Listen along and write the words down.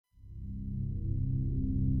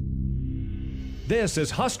This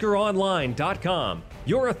is HuskerOnline.com,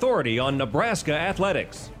 your authority on Nebraska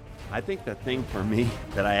athletics. I think the thing for me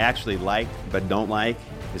that I actually like but don't like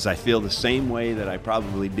is I feel the same way that I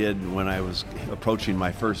probably did when I was approaching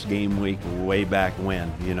my first game week way back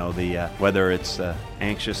when. You know, whether it's the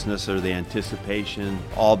anxiousness or the anticipation,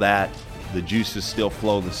 all that, the juices still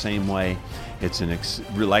flow the same way. It's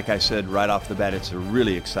like I said right off the bat, it's a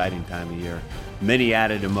really exciting time of year. Many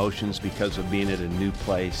added emotions because of being at a new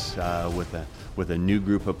place with a new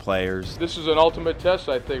group of players. This is an ultimate test,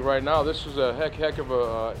 I think, right now. This is a heck of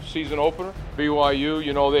a season opener. BYU,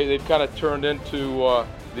 you know, they've kind of turned into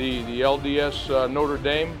the LDS Notre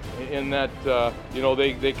Dame in that, you know,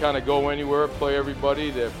 they kind of go anywhere, play everybody.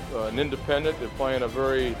 They're an independent. They're playing a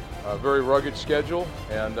very rugged schedule,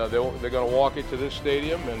 and they're going to walk into this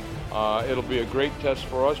stadium, and it'll be a great test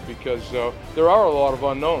for us because there are a lot of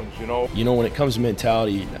unknowns, you know. You know, when it comes to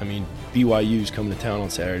mentality, I mean, BYU's coming to town on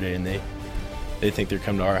Saturday, and they think they're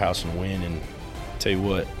coming to our house and win, and tell you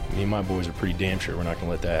what, me and my boys are pretty damn sure we're not going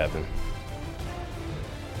to let that happen.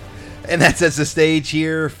 And that sets the stage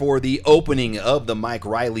here for the opening of the Mike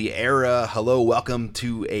Riley era. Hello, welcome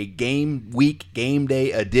to a game week, game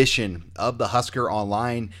day edition of the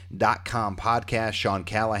HuskerOnline.com podcast. Sean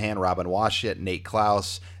Callahan, Robin Washut, Nate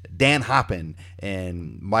Klaus, Dan Hoppin,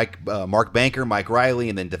 and Mark Banker, Mike Riley,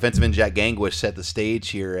 and then defensive end Jack Gangwish set the stage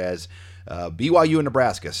here as BYU in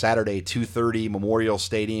Nebraska, Saturday, 2:30, Memorial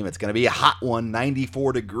Stadium. It's going to be a hot one,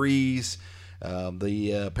 94 degrees.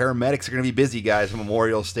 The paramedics are going to be busy, guys, at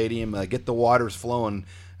Memorial Stadium. Get the waters flowing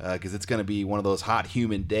because it's going to be one of those hot,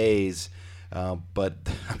 humid days. But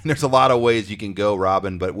I mean, there's a lot of ways you can go,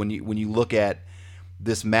 Robin. But when you look at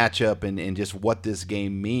this matchup and just what this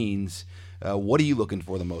game means, what are you looking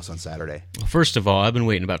for the most on Saturday? Well, first of all, I've been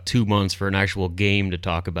waiting about 2 months for an actual game to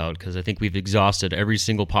talk about because I think we've exhausted every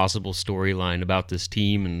single possible storyline about this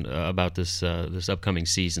team and about this upcoming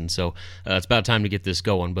season. So it's about time to get this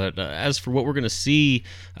going. But as for what we're going to see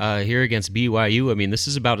here against BYU, I mean, this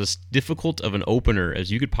is about as difficult of an opener as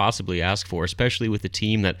you could possibly ask for, especially with a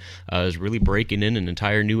team that is really breaking in an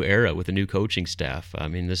entire new era with a new coaching staff. I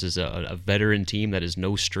mean, this is a veteran team that is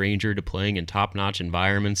no stranger to playing in top-notch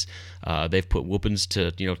environments. They've put whoopings to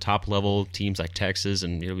top-level teams like Texas,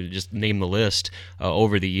 and just name the list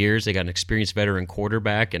over the years. They got an experienced veteran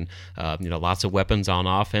quarterback, and lots of weapons on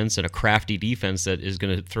offense, and a crafty defense that is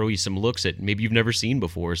going to throw you some looks that maybe you've never seen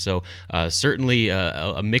before. So certainly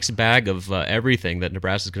a mixed bag of everything that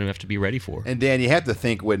Nebraska's going to have to be ready for. And Dan, you have to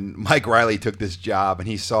think when Mike Riley took this job and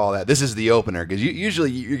he saw that this is the opener, because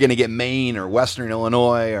usually you're going to get Maine or Western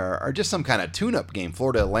Illinois or just some kind of tune-up game.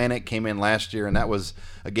 Florida Atlantic came in last year, and that was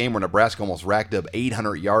a game where Nebraska almost racked up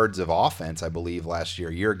 800 yards of offense, I believe, last year,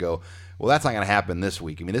 a year ago. Well, that's not going to happen this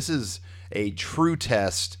week. I mean, this is a true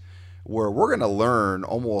test where we're going to learn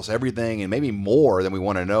almost everything and maybe more than we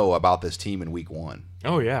want to know about this team in week one.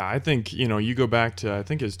 Oh, yeah. I think, you go back to, I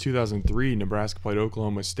think it's 2003, Nebraska played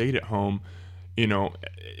Oklahoma State at home.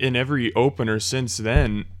 In every opener since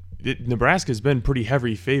then, Nebraska's been pretty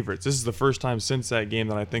heavy favorites. This is the first time since that game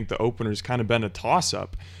that I think the opener's kind of been a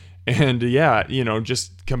toss-up. And, yeah,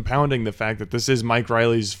 just compounding the fact that this is Mike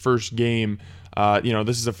Riley's first game,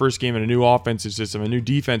 this is the first game in a new offensive system, a new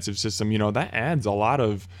defensive system, that adds a lot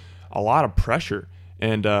of pressure.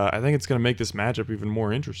 And I think it's going to make this matchup even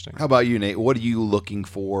more interesting. How about you, Nate? What are you looking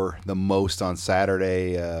for the most on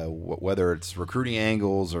Saturday, whether it's recruiting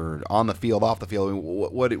angles or on the field, off the field? I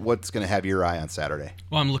mean, what's going to have your eye on Saturday?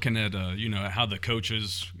 Well, I'm looking at, how the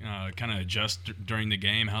coaches kind of adjust during the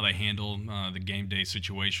game, how they handle the game day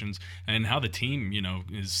situations, and how the team,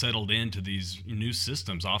 is settled into these new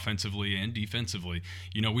systems offensively and defensively.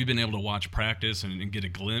 We've been able to watch practice and get a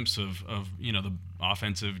glimpse of the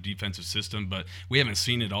offensive, defensive system, but we haven't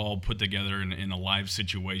seen it all put together in a live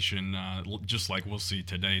situation, just like we'll see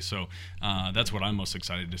today. So that's what I'm most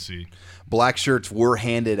excited to see. Black shirts were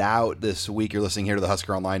handed out this week. You're listening here to the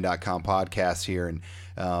HuskerOnline.com podcast here, and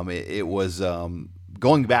it was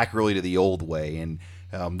going back really to the old way, and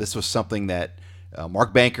this was something that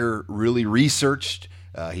Mark Banker really researched.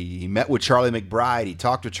 He met with Charlie McBride. He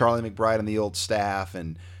talked with Charlie McBride and the old staff,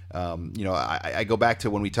 and I go back to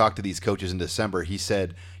when we talked to these coaches in December. He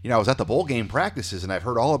said, I was at the bowl game practices and I've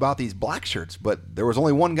heard all about these black shirts, but there was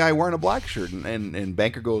only one guy wearing a black shirt. And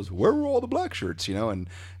Banker goes, where were all the black shirts? And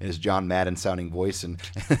his John Madden sounding voice. And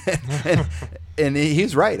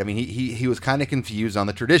he's right. I mean, he was kind of confused on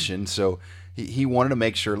the tradition. So he wanted to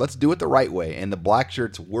make sure, let's do it the right way. And the black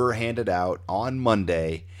shirts were handed out on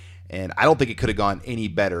Monday. And I don't think it could have gone any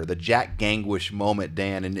better. The Jack Gangwish moment,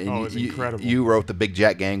 Dan, and it's incredible. You wrote the big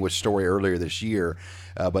Jack Gangwish story earlier this year,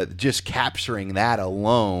 but just capturing that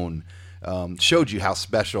alone showed you how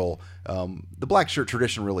special the black shirt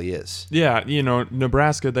tradition really is. Yeah,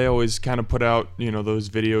 Nebraska, they always kind of put out, those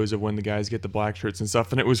videos of when the guys get the black shirts and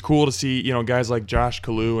stuff. And it was cool to see, guys like Josh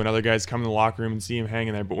Kalu and other guys come in the locker room and see him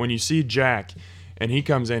hanging there. But when you see Jack and he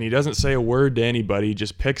comes in, he doesn't say a word to anybody. He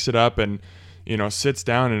just picks it up and, sits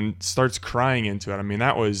down and starts crying into it. I mean,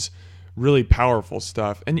 that was really powerful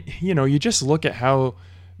stuff. And, you just look at how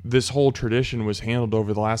this whole tradition was handled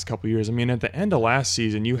over the last couple of years. I mean, at the end of last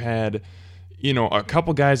season, you had a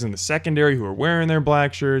couple guys in the secondary who were wearing their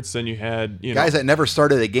black shirts. Then you had guys that never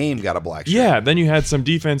started a game got a black shirt. Yeah. Then you had some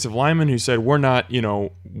defensive linemen who said, "We're not,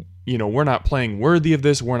 we're not playing worthy of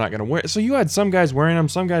this. We're not going to wear it." So you had some guys wearing them,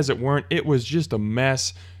 some guys that weren't. It was just a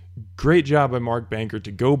mess. Great job by Mark Banker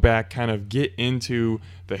to go back, kind of get into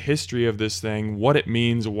the history of this thing, what it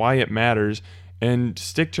means, why it matters, and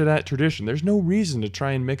stick to that tradition. There's no reason to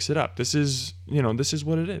try and mix it up. This is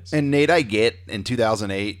what it is. And Nate, I get in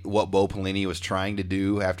 2008 what Bo Pelini was trying to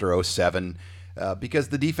do after 2007 because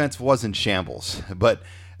the defense was in shambles. But,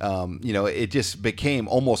 it just became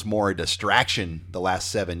almost more a distraction the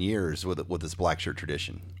last 7 years with this black shirt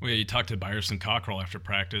tradition. Well, yeah, you talked to Byerson Cockrell after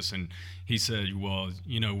practice, and he said, well,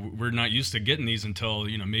 we're not used to getting these until,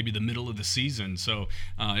 maybe the middle of the season. So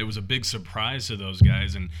it was a big surprise to those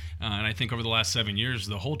guys. And I think over the last 7 years,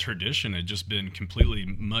 the whole tradition had just been completely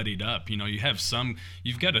muddied up.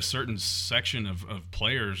 You've got a certain section of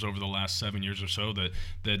players over the last 7 years or so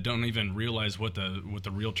that don't even realize what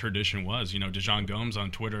the real tradition was. DeJon Gomes on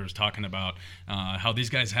Twitter is talking about how these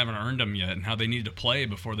guys haven't earned them yet and how they need to play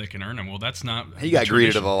before they can earn them. Well, that's not. He got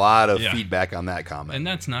greeted with a lot of feedback on that comment. And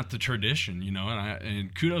that's not the tradition.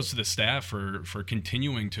 And kudos to the staff for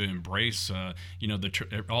continuing to embrace, all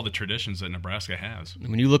the traditions that Nebraska has.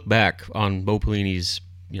 When you look back on Bo Pelini's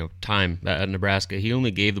time at Nebraska, he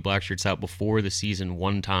only gave the black shirts out before the season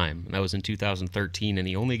one time, and that was in 2013, and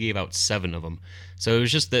he only gave out 7 of them. So it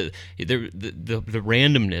was just the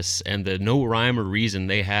randomness and the no rhyme or reason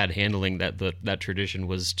they had handling that tradition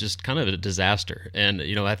was just kind of a disaster. And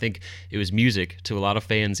I think it was music to a lot of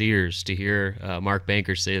fans' ears to hear Mark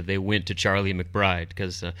Banker say that they went to Charlie McBride,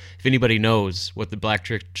 because if anybody knows what the black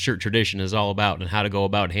shirt tradition is all about and how to go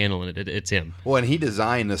about handling it, it's him. Well, and he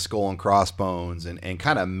designed the skull and crossbones and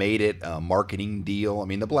kind of made it a marketing deal. I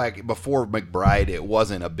mean, before McBride, it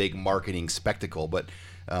wasn't a big marketing spectacle, but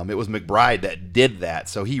it was McBride that did that.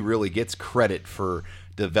 So he really gets credit for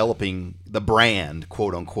developing the brand,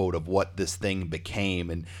 quote unquote, of what this thing became.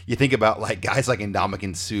 And you think about guys like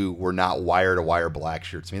Ndamukong Suh were not wire-to-wire black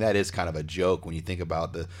shirts. I mean, that is kind of a joke when you think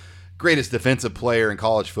about the greatest defensive player in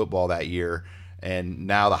college football that year. And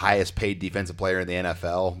now the highest paid defensive player in the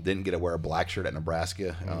NFL didn't get to wear a black shirt at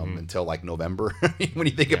Nebraska until November. When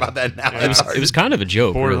you think about that now, it was kind of a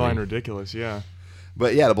joke. Borderline really. Ridiculous, yeah.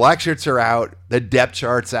 But yeah, the black shirts are out. The depth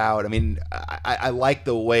chart's out. I mean, I like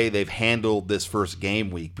the way they've handled this first game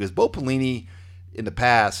week, because Bo Pelini in the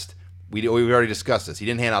past, we already discussed this. He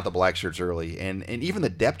didn't hand out the black shirts early, and even the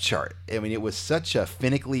depth chart. I mean, it was such a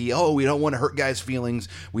finicky. We don't want to hurt guys' feelings.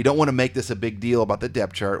 We don't want to make this a big deal about the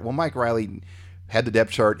depth chart. Well, Mike Riley had the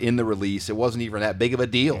depth chart in the release. It wasn't even that big of a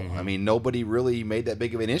deal. Mm-hmm. I mean, nobody really made that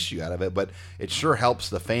big of an issue out of it, but it sure helps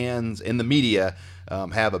the fans and the media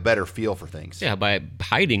have a better feel for things. Yeah, by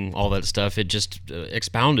hiding all that stuff, it just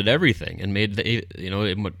expounded everything and made it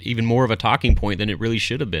even more of a talking point than it really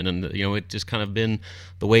should have been. And it just kind of been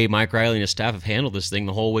the way Mike Riley and his staff have handled this thing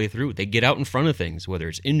the whole way through. They get out in front of things, whether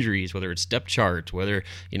it's injuries, whether it's depth chart, whether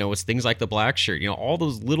it's things like the black shirt. All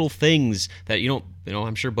those little things that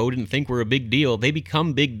I'm sure Bo didn't think were a big deal. They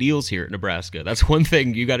become big deals here at Nebraska. That's one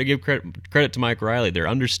thing you got to give credit to Mike Riley. They're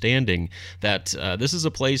understanding that this is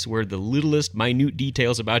a place where the littlest, minute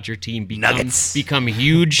details about your team become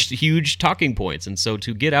huge talking points. And so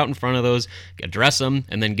to get out in front of those, address them,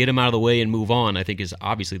 and then get them out of the way and move on, I think is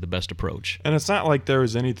obviously the best approach. And it's not like there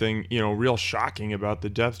was anything, real shocking about the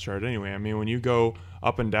depth chart anyway. I mean, when you go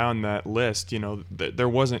up and down that list, there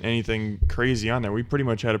wasn't anything crazy on there. We pretty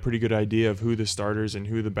much had a pretty good idea of who the starters and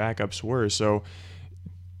who the backups were. So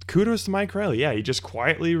kudos to Mike Riley. Yeah, he just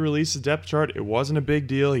quietly released the depth chart. It wasn't a big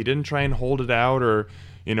deal. He didn't try and hold it out or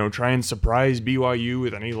try and surprise BYU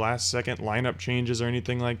with any last-second lineup changes or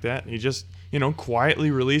anything like that. He just,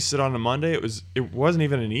 quietly released it on a Monday. It wasn't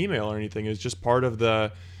even an email or anything. It was just part of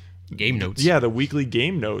the game notes. Yeah, the weekly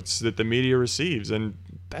game notes that the media receives, and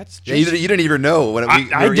that's just... you didn't even know when I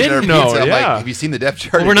didn't know. Yeah. Have you seen the depth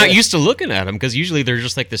chart? Well, we're not used to looking at them because usually they're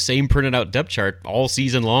just like the same printed out depth chart all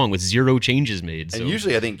season long with 0 changes made. So. And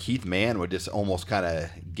usually I think Keith Mann would just almost kind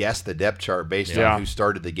of guess the depth chart based on who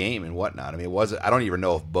started the game and whatnot. I mean, I don't even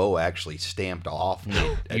know if Bo actually stamped off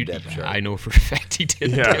a depth chart. I know for a fact he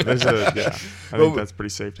did. I think that's pretty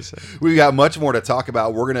safe to say. We've got much more to talk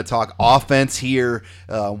about. We're going to talk offense here,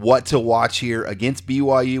 what to watch here against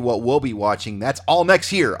BYU, what we'll be watching. That's all next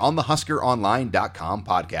here on the HuskerOnline.com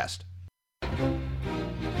podcast.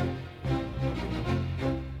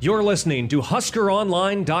 You're listening to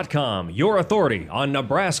HuskerOnline.com, your authority on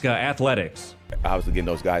Nebraska athletics. Obviously, getting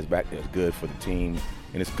those guys back there is good for the team,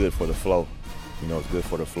 and it's good for the flow. It's good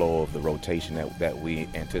for the flow of the rotation that we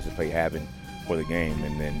anticipate having for the game.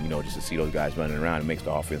 And then, just to see those guys running around, it makes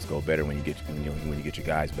the offense go better when you get your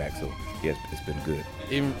guys back. So, yes, it's been good.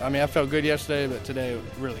 I felt good yesterday, but today was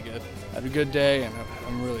really good. I had a good day, and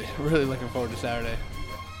I'm really, really looking forward to Saturday.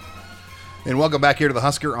 And welcome back here to the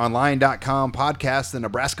HuskerOnline.com podcast. The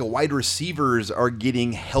Nebraska wide receivers are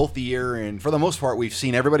getting healthier, and for the most part, we've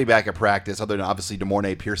seen everybody back at practice, other than obviously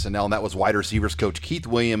DeMornay Pearsonell, and that was wide receivers coach Keith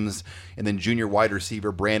Williams, and then junior wide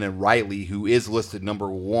receiver Brandon Riley, who is listed number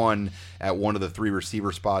 1 at one of the 3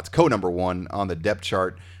 receiver spots, co-number 1 on the depth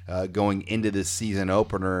chart going into this season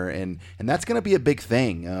opener, and that's going to be a big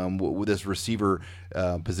thing with this receiver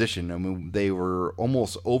position. I mean, they were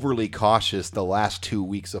almost overly cautious the last 2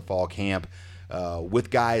 weeks of fall camp with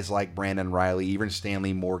guys like Brandon Riley, even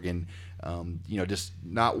Stanley Morgan, just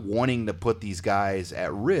not wanting to put these guys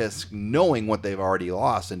at risk, knowing what they've already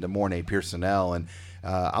lost in DeMornay Pearsonell. And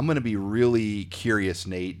I'm going to be really curious,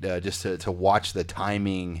 Nate, just to watch the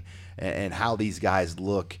timing and how these guys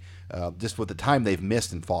look just with the time they've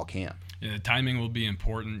missed in fall camp. Yeah, the timing will be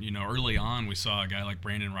important. Early on, we saw a guy like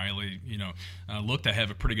Brandon Riley, look to have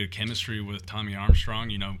a pretty good chemistry with Tommy Armstrong.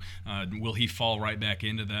 Will he fall right back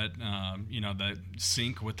into that, that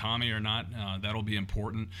sync with Tommy or not? That'll be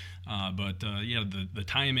important. But the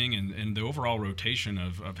timing and the overall rotation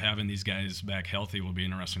of having these guys back healthy will be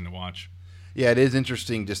interesting to watch. Yeah, it is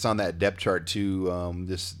interesting just on that depth chart too,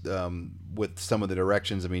 with some of the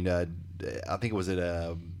directions. I mean, I think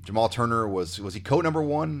Jamal Turner was he co-number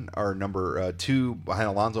 1 or number 2 behind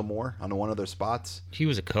Alonzo Moore on one of their spots? He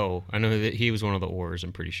was a co. I know that he was one of the oars,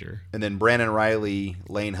 I'm pretty sure. And then Brandon Riley,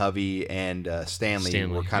 Lane Hovey, and Stanley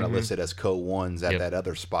were kind of listed as co-1s at that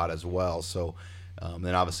other spot as well. So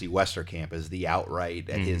then obviously Westerkamp is the outright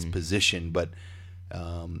at his position, but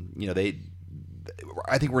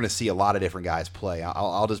I think we're going to see a lot of different guys play.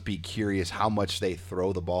 I'll just be curious how much they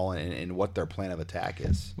throw the ball and what their plan of attack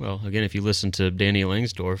is. Well, again, if you listen to Danny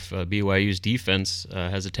Langsdorf, BYU's defense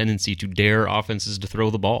has a tendency to dare offenses to throw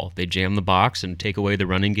the ball. They jam the box and take away the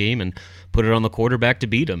running game and put it on the quarterback to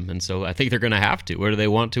beat them. And so I think they're going to have to. Whether they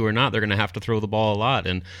want to or not, they're going to have to throw the ball a lot.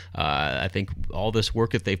 And I think all this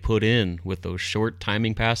work that they put in with those short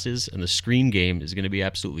timing passes and the screen game is going to be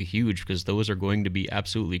absolutely huge, because those are going to be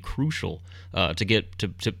absolutely crucial to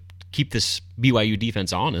keep this BYU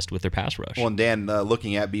defense honest with their pass rush. Well, and Dan,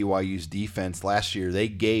 looking at BYU's defense last year, they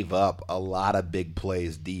gave up a lot of big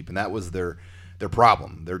plays deep, and that was their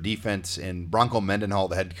problem. Their defense, and Bronco Mendenhall,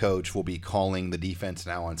 the head coach, will be calling the defense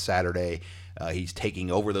now on Saturday. He's taking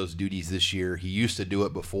over those duties this year. He used to do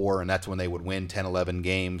it before, and that's when they would win 10, 11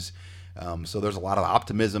 games. So there's a lot of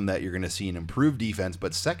optimism that you're going to see an improved defense,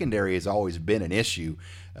 but secondary has always been an issue.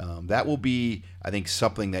 That will be, I think,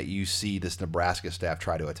 something that you see this Nebraska staff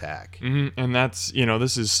try to attack. Mm-hmm. And that's,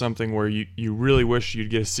 this is something where you really wish you'd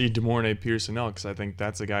get to see DeMornay Pearsonell, because I think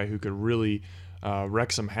that's a guy who could really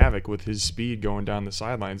wreak some havoc with his speed going down the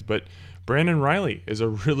sidelines. But Brandon Riley is a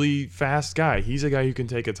really fast guy. He's a guy who can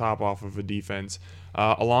take a top off of a defense.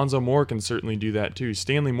 Alonzo Moore can certainly do that too.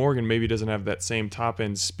 Stanley Morgan maybe doesn't have that same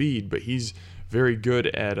top-end speed, but he's very good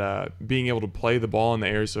at being able to play the ball in the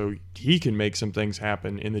air, so he can make some things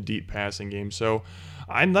happen in the deep passing game. So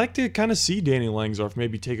I'd like to kind of see Danny Langsdorf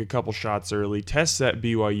maybe take a couple shots early, test that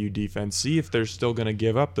BYU defense, see if they're still going to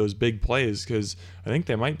give up those big plays, because I think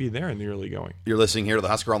they might be there in the early going. You're listening here to the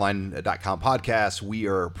HuskerOnline.com podcast. We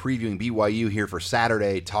are previewing BYU here for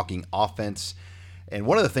Saturday, talking offense. And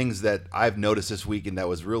one of the things that I've noticed this weekend that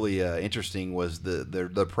was really interesting was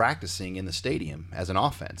the practicing in the stadium as an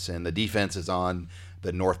offense. And the defense is on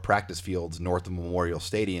the north practice fields, north of Memorial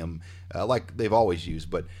Stadium, like they've always used.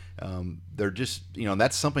 But they're just,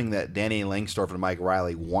 that's something that Danny Langsdorf and Mike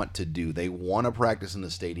Riley want to do. They want to practice in the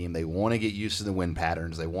stadium. They want to get used to the wind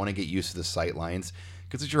patterns. They want to get used to the sight lines,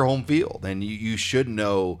 because it's your home field, and you should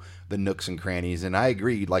know the nooks and crannies. And I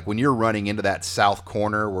agree, like when you're running into that south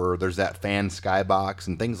corner where there's that fan skybox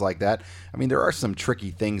and things like that, I mean, there are some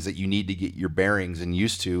tricky things that you need to get your bearings and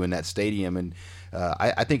used to in that stadium. And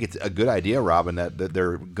I think it's a good idea, Robin, that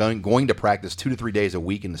they're going to practice 2 to 3 days a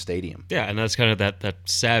week in the stadium. Yeah, and that's kind of that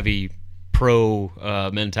savvy pro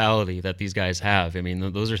mentality that these guys have. I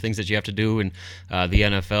mean, those are things that you have to do in the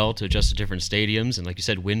NFL to adjust to different stadiums and, like you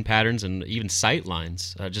said, wind patterns and even sight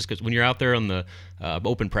lines. Just because when you're out there on the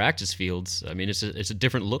open practice fields, I mean, it's a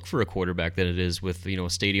different look for a quarterback than it is with, a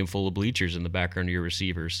stadium full of bleachers in the background of your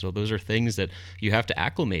receivers. So those are things that you have to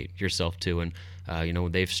acclimate yourself to. And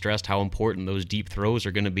they've stressed how important those deep throws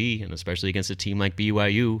are going to be, and especially against a team like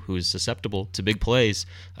BYU, who is susceptible to big plays.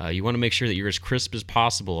 You want to make sure that you're as crisp as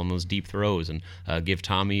possible on those deep throws and give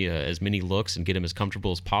Tommy as many looks and get him as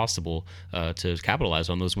comfortable as possible to capitalize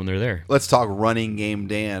on those when they're there. Let's talk running game,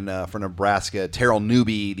 Dan, for Nebraska. Terrell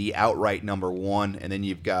Newby, the outright number 1, and then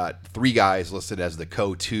you've got 3 guys listed as the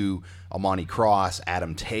co-2, Amani Cross,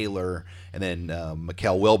 Adam Taylor, and then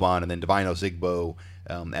Mikael Wilbon, and then Divino Zigbo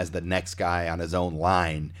as the next guy on his own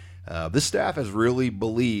line. This staff has really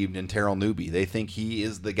believed in Terrell Newby. They think he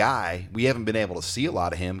is the guy. We haven't been able to see a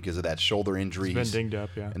lot of him because of that shoulder injury. He's been dinged up,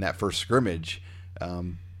 yeah. In that first scrimmage.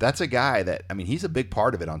 That's a guy that, he's a big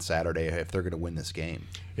part of it on Saturday if they're going to win this game.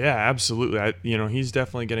 Yeah, absolutely. He's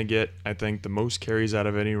definitely going to get, I think, the most carries out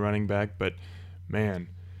of any running back. But, man,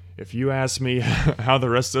 if you ask me how the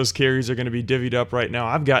rest of those carries are going to be divvied up right now,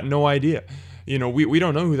 I've got no idea. We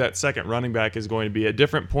don't know who that second running back is going to be. At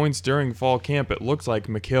different points during fall camp, it looked like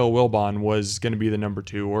Mikael Wilbon was going to be the number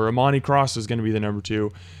 2 or Amani Cross was going to be the number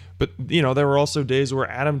 2. But, there were also days where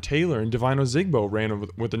Adam Taylor and Divino Zigbo ran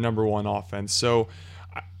with the number 1 offense. So,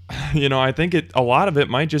 I think a lot of it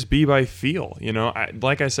might just be by feel.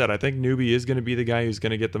 Like I said, I think Newby is going to be the guy who's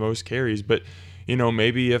going to get the most carries. But,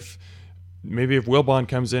 maybe if Wilbon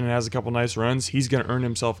comes in and has a couple nice runs, he's going to earn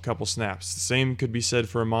himself a couple snaps. The same could be said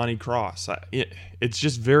for Amani Cross. It's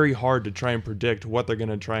just very hard to try and predict what they're going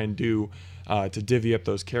to try and do to divvy up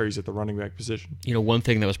those carries at the running back position. One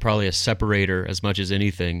thing that was probably a separator as much as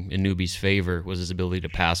anything in Newby's favor was his ability to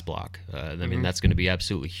pass block. That's going to be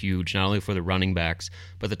absolutely huge, not only for the running backs,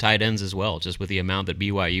 but the tight ends as well, just with the amount that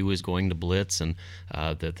BYU is going to blitz and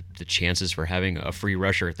the chances for having a free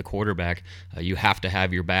rusher at the quarterback. You have to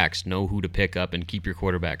have your backs know who to pick up and keep your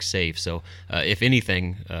quarterback safe. So if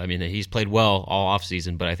anything, he's played well all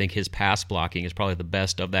offseason, but I think his pass blocking is probably the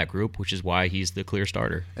best of that group, which is why he's the clear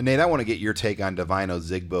starter. And Nate, I want to get your take on Divino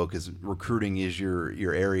Zigbo because recruiting is your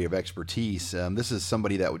area of expertise. This is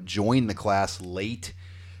somebody that would join the class late,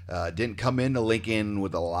 didn't come into Lincoln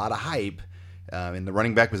with a lot of hype. And the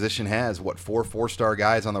running back position has, 4 4-star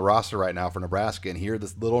guys on the roster right now for Nebraska. And here,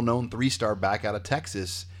 this little-known 3-star back out of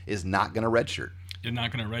Texas is not going to redshirt. You're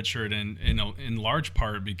not going to redshirt in large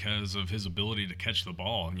part because of his ability to catch the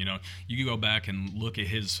ball. You can go back and look at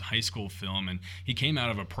his high school film, and he came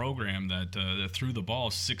out of a program that threw the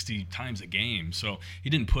ball 60 times a game. So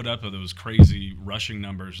he didn't put up those crazy rushing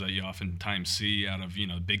numbers that you oftentimes see out of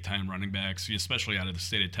big-time running backs, especially out of the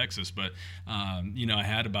state of Texas. But I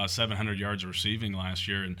had about 700 yards receiving last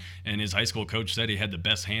year, and his high school coach said he had the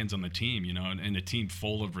best hands on the team. And a team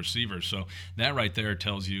full of receivers. So that right there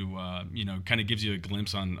tells you, kind of gives you a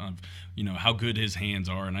glimpse on how good his hands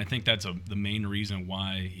are, and I think that's the main reason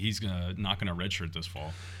why he's not going to redshirt this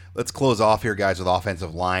fall. Let's close off here, guys, with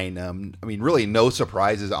offensive line. Really no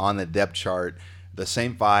surprises on the depth chart. The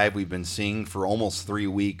same 5 we've been seeing for almost 3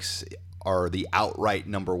 weeks are the outright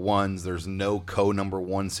number 1s. There's no co-number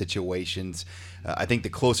 1 situations. I think the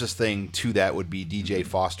closest thing to that would be DJ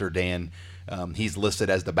Foster, Dan. He's listed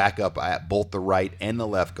as the backup at both the right and the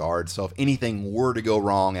left guard. So if anything were to go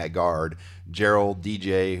wrong at guard, Gerald,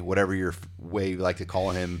 DJ, whatever your way you like to call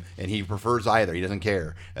him, and he prefers either. He doesn't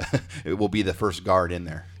care. It will be the first guard in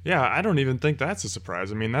there. Yeah, I don't even think that's a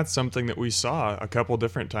surprise. That's something that we saw a couple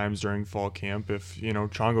different times during fall camp. If,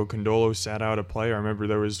 Chongo Condolo sat out a play, I remember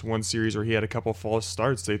there was one series where he had a couple false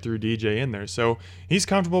starts. They threw DJ in there. So he's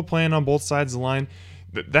comfortable playing on both sides of the line.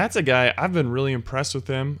 That's a guy, I've been really impressed with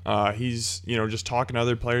him. He's, just talking to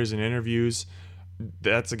other players in interviews.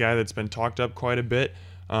 That's a guy that's been talked up quite a bit.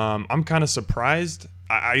 I'm kind of surprised.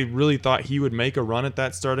 I really thought he would make a run at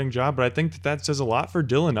that starting job, but I think that says a lot for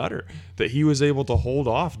Dylan Utter, that he was able to hold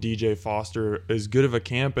off DJ Foster. As good of a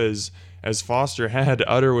camp as Foster had,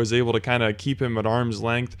 Utter was able to kind of keep him at arm's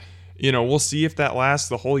length. We'll see if that lasts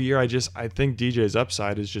the whole year. I think DJ's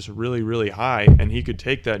upside is just really, really high, and he could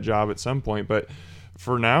take that job at some point. But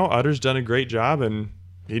for now, Utter's done a great job, and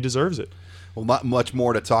he deserves it. Well, not much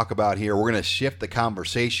more to talk about here. We're going to shift the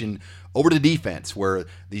conversation over to defense, where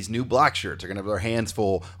these new black shirts are going to have their hands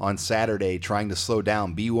full on Saturday trying to slow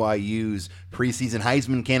down BYU's preseason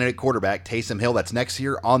Heisman candidate quarterback, Taysom Hill. That's next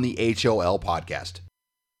here on the HOL Podcast.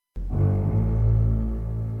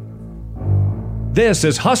 This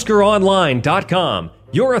is HuskerOnline.com,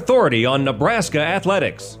 your authority on Nebraska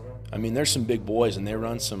athletics. I mean, there's some big boys, and they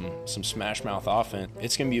run some smash mouth offense.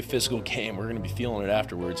 It's going to be a physical game. We're going to be feeling it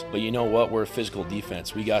afterwards. But you know what? We're a physical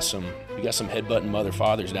defense. We got some headbutting mother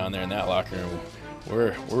fathers down there in that locker room.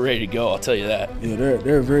 We're ready to go. I'll tell you that. Yeah,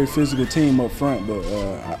 they're a very physical team up front, but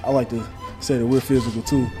I like to say that we're physical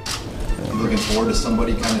too. You looking forward to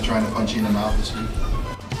somebody kind of trying to punch you in the mouth this week?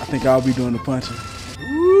 I think I'll be doing the punching.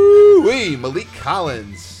 Woo-wee, Malik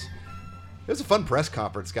Collins. It was a fun press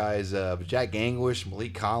conference, guys. Jack Gangwish,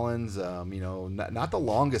 Malik Collins. Not the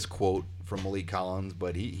longest quote from Malik Collins,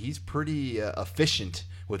 but he's pretty efficient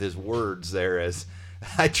with his words there. As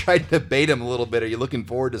I tried to bait him a little bit. Are you looking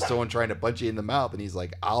forward to someone trying to punch you in the mouth? And he's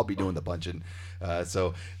like, I'll be doing the punching.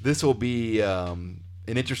 So this will be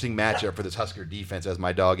an interesting matchup for this Husker defense, as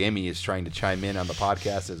my dog Emmy is trying to chime in on the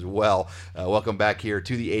podcast as well. Welcome back here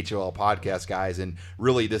to the HOL Podcast, guys. And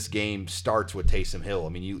really, this game starts with Taysom Hill. I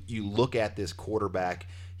mean, you look at this quarterback.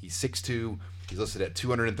 He's 6'2". He's listed at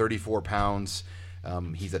 234 pounds.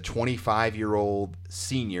 He's a 25-year-old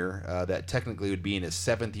senior that technically would be in his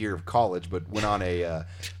 7th year of college, but went on a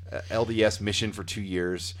LDS mission for 2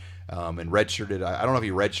 years. And redshirted. I don't know if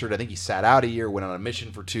he redshirted. I think he sat out a year, went on a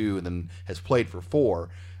mission for 2, and then has played for 4.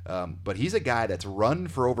 But he's a guy that's run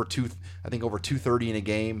for over 230 in a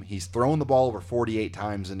game. He's thrown the ball over 48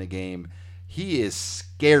 times in a game. He is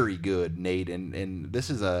scary good, Nate, and this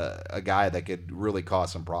is a guy that could really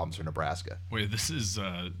cause some problems for Nebraska. Wait, this is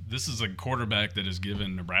a quarterback that has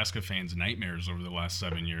given Nebraska fans nightmares over the last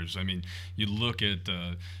 7 years. I mean, you look at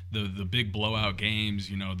the big blowout games,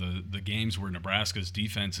 the games where Nebraska's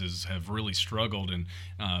defenses have really struggled, and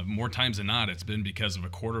more times than not, it's been because of a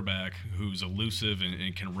quarterback who's elusive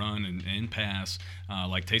and can run and pass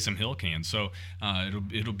like Taysom Hill can. So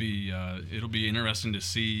it'll be interesting to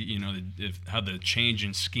see, how the change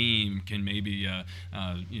in scheme can maybe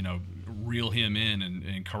reel him in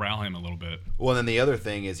and corral him a little bit. Well, then the other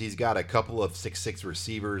thing is he's got a couple of 6'6"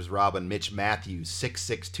 receivers. Mitch Matthews,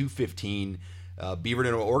 6'6", 215.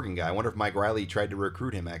 Beaverton, Oregon guy. I wonder if Mike Riley tried to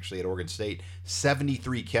recruit him actually at Oregon State.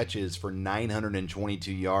 73 catches for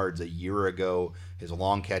 922 yards a year ago. His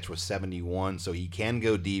long catch was 71, so he can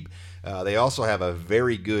go deep. They also have a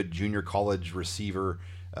very good junior college receiver,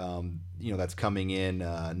 that's coming in,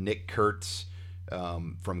 Nick Kurtz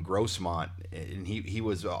from Grossmont, and he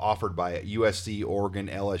was offered by USC, Oregon,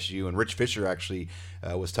 LSU, and Rich Fisher actually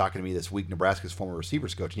was talking to me this week, Nebraska's former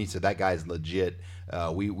receivers coach, and he said that guy's legit.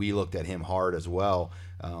 We looked at him hard as well.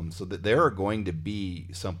 So that there are going to be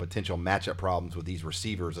some potential matchup problems with these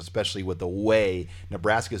receivers, especially with the way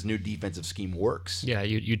Nebraska's new defensive scheme works. Yeah,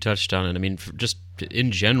 you touched on it. I mean, just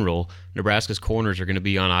in general, Nebraska's corners are going to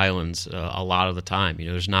be on islands a lot of the time.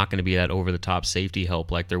 There's not going to be that over-the-top safety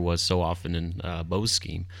help like there was so often in Bo's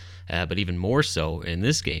scheme. But even more so in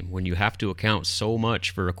this game, when you have to account so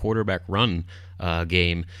much for a quarterback run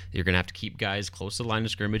game, you're going to have to keep guys close to the line of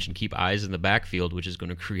scrimmage and keep eyes in the backfield, which is going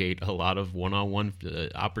to create a lot of one-on-one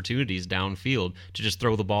opportunities downfield to just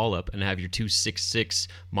throw the ball up and have your 2 6'6"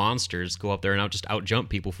 monsters go up there and out-jump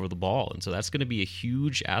people for the ball. And so that's going to be a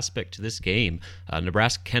huge aspect to this game.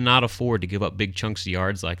 Nebraska cannot afford to give up big chunks of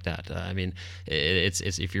yards like that. I mean, it's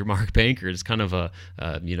if you're Mark Banker, it's kind of a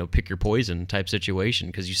pick your poison type situation,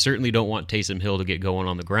 because you certainly don't want Taysom Hill to get going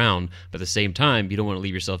on the ground, but at the same time, you don't want to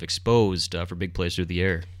leave yourself exposed for big plays through the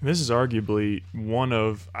air. This is arguably one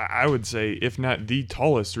of, I would say, if not the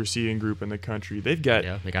tallest receiving group in the country. They've got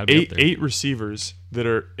eight wide receivers that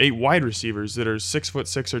are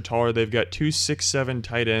 6'6" or taller. They've got 2 6'7"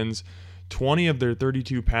 tight ends. 20 of their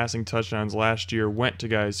 32 passing touchdowns last year went to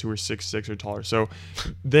guys who were 6'6" or taller. So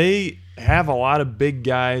they have a lot of big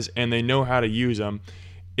guys, and they know how to use them.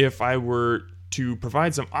 If I were to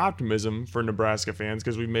provide some optimism for Nebraska fans,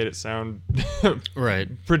 because we've made it sound right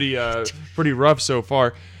pretty rough so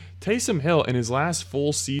far, Taysom Hill in his last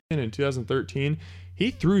full season in 2013, he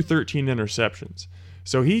threw 13 interceptions.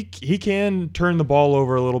 So he can turn the ball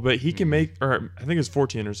over a little bit. He can make, or I think it's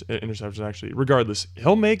 14 interceptions actually. Regardless,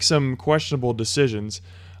 he'll make some questionable decisions.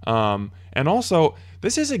 And also,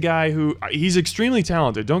 this is a guy who, he's extremely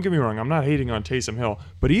talented. Don't get me wrong, I'm not hating on Taysom Hill,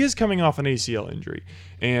 but he is coming off an ACL injury.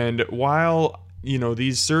 And while,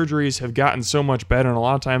 these surgeries have gotten so much better, and a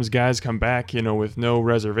lot of times guys come back, with no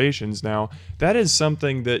reservations now, that is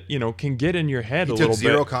something that, can get in your head a little bit. He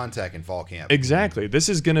took zero contact in fall camp. Exactly. This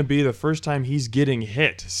is going to be the first time he's getting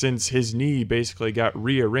hit since his knee basically got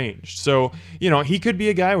rearranged. So, he could be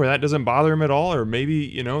a guy where that doesn't bother him at all, or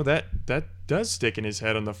maybe, that does stick in his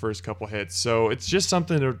head on the first couple hits. So it's just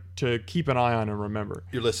something to keep an eye on and remember.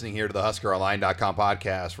 You're listening here to the HuskerOnline.com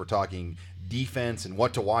podcast. We're talking defense and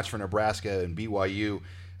what to watch for Nebraska and BYU.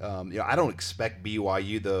 I don't expect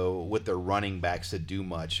BYU, though, with their running backs to do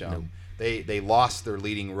much. They lost their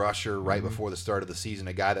leading rusher right before the start of the season,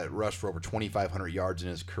 a guy that rushed for over 2,500 yards in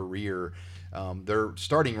his career. Their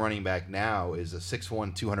starting running back now is a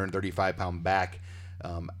 6'1", 235-pound back,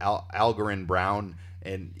 Algerin Brown.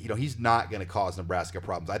 And, he's not going to cause Nebraska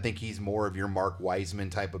problems. I think he's more of your Mark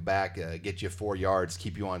Wiseman type of back, get you 4 yards,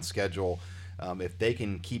 keep you on schedule. If they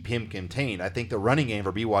can keep him contained, I think the running game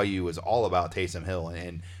for BYU is all about Taysom Hill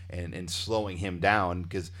and slowing him down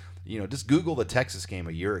because – just Google the Texas game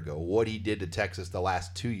a year ago, what he did to Texas the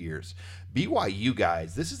last 2 years. BYU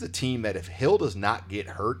guys, this is a team that if Hill does not get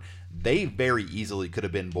hurt, they very easily could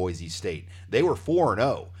have been Boise State. They were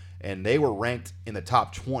 4-0, and they were ranked in the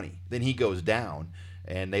top 20. Then he goes down,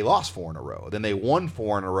 and they lost 4 in a row. Then they won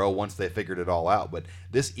 4 in a row once they figured it all out. But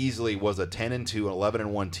this easily was a 10-2 and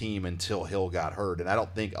 11-1 team until Hill got hurt, and I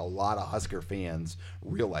don't think a lot of Husker fans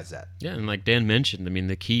realize that. Yeah, and like Dan mentioned,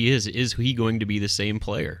 the key is he going to be the same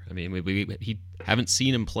player? We haven't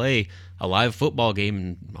seen him play a live football game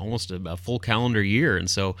in almost a full calendar year, and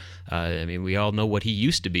so we all know what he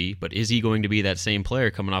used to be, but is he going to be that same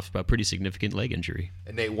player coming off a pretty significant leg injury?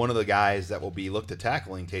 And Nate, one of the guys that will be looked at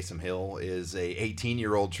tackling Taysom Hill is a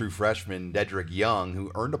 18-year-old true freshman, Dedrick Young,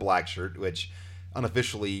 who earned a black shirt, which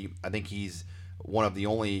unofficially I think he's one of the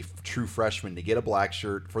only true freshmen to get a black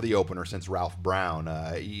shirt for the opener since Ralph Brown.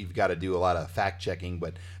 You've got to do a lot of fact-checking,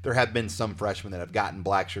 but there have been some freshmen that have gotten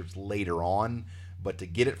black shirts later on, but to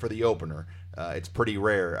get it for the opener, it's pretty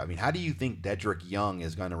rare. How do you think Dedrick Young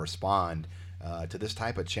is going to respond to this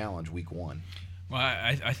type of challenge week 1? Well,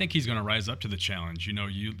 I think he's going to rise up to the challenge.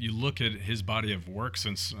 You look at his body of work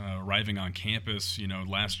since arriving on campus,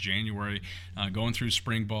 last January, going through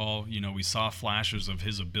spring ball, we saw flashes of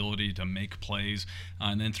his ability to make plays.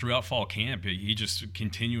 And then throughout fall camp, he just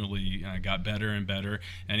continually got better and better.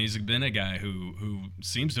 And he's been a guy who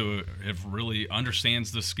seems to have really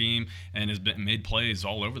understands the scheme and has made plays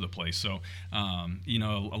all over the place. So,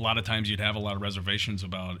 a lot of times you'd have a lot of reservations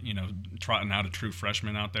about, trotting out a true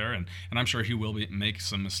freshman out there. And I'm sure he will make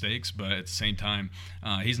some mistakes, but at the same time,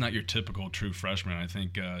 he's not your typical true freshman. I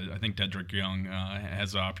think Dedrick Young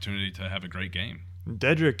has the opportunity to have a great game.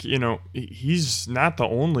 Dedrick, he's not the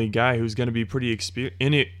only guy who's going to be pretty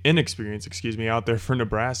inexperienced, out there for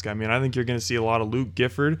Nebraska. I think you're going to see a lot of Luke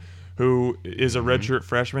Gifford, who is a redshirt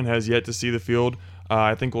freshman, has yet to see the field.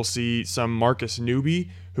 I think we'll see some Marcus Newby,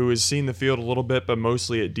 who has seen the field a little bit, but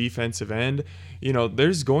mostly at defensive end.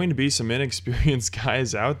 There's going to be some inexperienced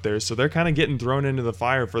guys out there, so they're kind of getting thrown into the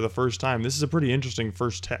fire for the first time. This is a pretty interesting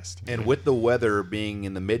first test. And with the weather being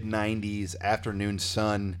in the mid-90s, afternoon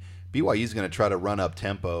sun, BYU's going to try to run up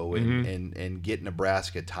tempo and get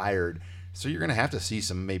Nebraska tired. So you're going to have to see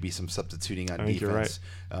maybe some substituting on defense.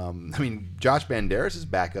 Right. Josh Banderas'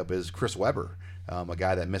 backup is Chris Webber. A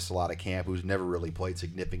guy that missed a lot of camp, who's never really played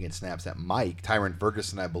significant snaps at Mike. Tyron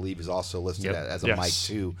Ferguson, I believe, is also listed as a Mike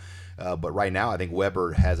too. But right now, I think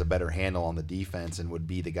Weber has a better handle on the defense and would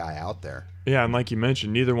be the guy out there. Yeah, and like you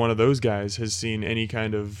mentioned, neither one of those guys has seen any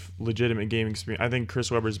kind of legitimate game experience. I think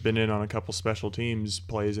Chris Weber's been in on a couple special teams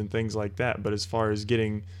plays and things like that, but as far as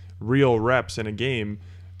getting real reps in a game,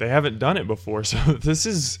 they haven't done it before. So this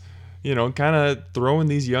is, kind of throwing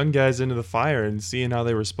these young guys into the fire and seeing how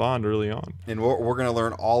they respond early on. And we're going to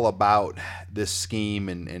learn all about this scheme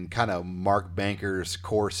and kind of Mark Banker's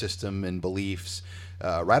core system and beliefs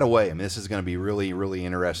right away. This is going to be really, really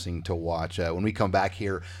interesting to watch. When we come back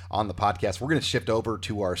here on the podcast, we're going to shift over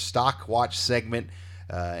to our Stock Watch segment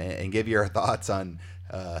and give you our thoughts on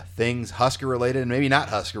things Husker-related and maybe not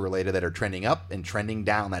Husker-related that are trending up and trending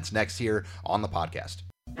down. That's next here on the podcast.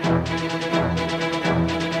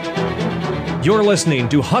 You're listening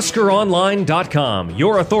to HuskerOnline.com,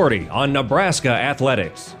 your authority on Nebraska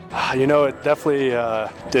athletics. It definitely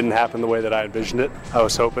didn't happen the way that I envisioned it. I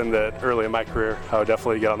was hoping that early in my career I would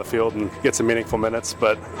definitely get on the field and get some meaningful minutes,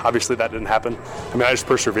 but obviously that didn't happen. I just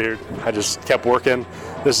persevered. I just kept working.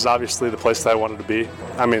 This is obviously the place that I wanted to be.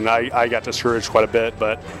 I got discouraged quite a bit,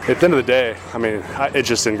 but at the end of the day, it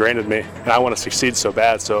just ingrained in me, and I want to succeed so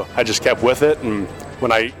bad, so I just kept with it. And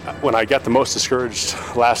when I got the most discouraged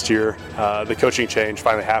last year, the coaching change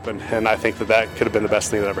finally happened, and I think that could have been the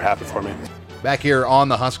best thing that ever happened for me. Back here on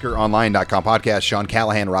the HuskerOnline.com podcast, Sean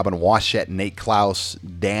Callahan, Robin Washett, Nate Klaus,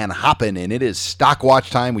 Dan Hoppen, and it is Stock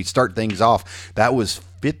Watch time. We start things off. That was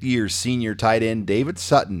fifth-year senior tight end David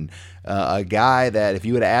Sutton, a guy that if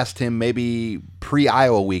you had asked him maybe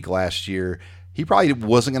pre-Iowa week last year, he probably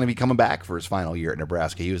wasn't going to be coming back for his final year at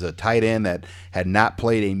Nebraska. He was a tight end that had not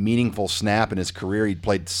played a meaningful snap in his career. He'd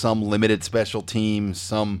played some limited special teams,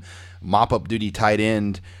 some mop-up duty tight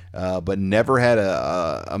end, but never had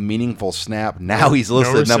a meaningful snap. Now he's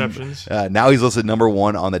listed number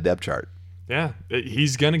one on the depth chart. Yeah,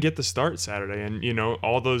 he's going to get the start Saturday. And,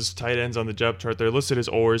 all those tight ends on the depth chart, they're listed as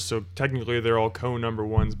oars, so technically they're all co-number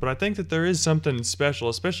ones. But I think that there is something special,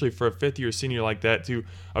 especially for a fifth-year senior like that, to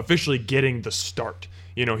officially getting the start.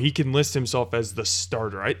 He can list himself as the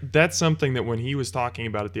starter. That's something that when he was talking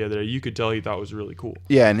about it the other day, you could tell he thought was really cool.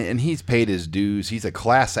 Yeah, and he's paid his dues. He's a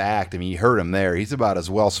class act. I mean, you heard him there. He's about as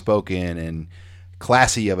well-spoken and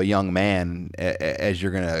classy of a young man as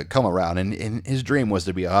you're going to come around. And his dream was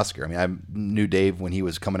to be a Husker. I mean, I knew Dave when he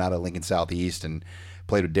was coming out of Lincoln Southeast and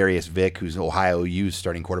played with Darius Vick, who's Ohio U's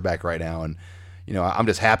starting quarterback right now. And, I'm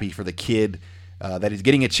just happy for the kid that he's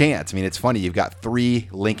getting a chance. I mean, it's funny. You've got 3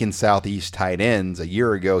 Lincoln Southeast tight ends. A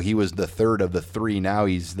year ago, he was the third of the 3. Now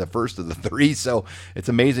he's the first of the 3. So it's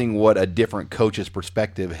amazing what a different coach's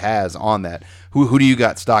perspective has on that. Who do you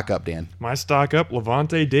got stock up, Dan? My stock up,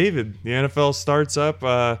 Levante David. The NFL starts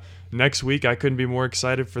up next week. I couldn't be more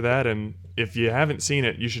excited for that. And if you haven't seen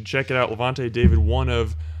it, you should check it out. Levante David, one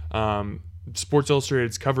of Sports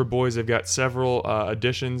Illustrated's cover boys. They've got several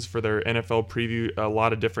additions for their NFL preview, a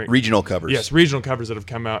lot of different regional covers. Yes, regional covers that have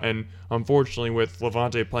come out. And unfortunately, with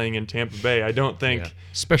Levante playing in Tampa Bay, I don't think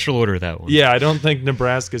special order that one. Yeah, I don't think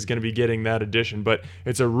Nebraska is going to be getting that edition, but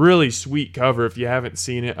it's a really sweet cover. If you haven't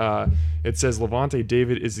seen it, it says Levante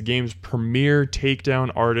David is the game's premier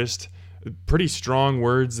takedown artist. Pretty strong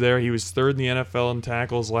words there. He was third in the NFL in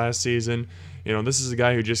tackles last season. This is a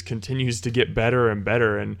guy who just continues to get better and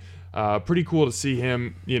better, and pretty cool to see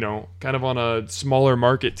him, kind of on a smaller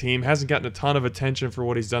market team. Hasn't gotten a ton of attention for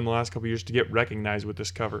what he's done the last couple of years to get recognized with this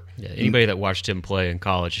cover. Yeah, anybody that watched him play in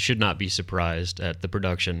college should not be surprised at the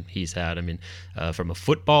production he's had. I mean, from a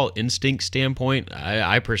football instinct standpoint,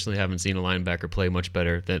 I personally haven't seen a linebacker play much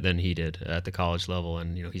better than he did at the college level.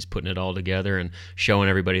 And, he's putting it all together and showing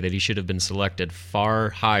everybody that he should have been selected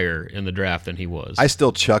far higher in the draft than he was. I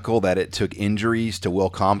still chuckle that it took injuries to Will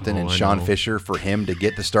Compton and Sean Fisher for him to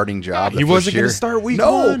get the starting job. He wasn't going to start week one.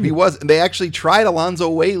 No, he wasn't. They actually tried Alonzo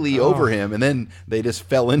Whaley over him, and then they just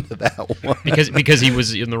fell into that one. because he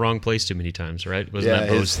was in the wrong place too many times, right? Wasn't that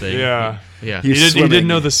Bo's thing? Yeah. He didn't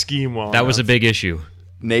know the scheme well. That was a big issue.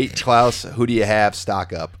 Nate, Klaus, who do you have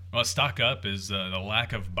stock up? Well, stock up is the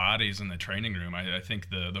lack of bodies in the training room. I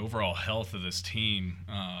think the overall health of this team,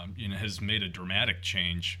 has made a dramatic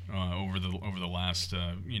change over the last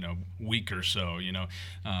week or so.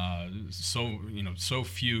 So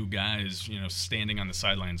few guys standing on the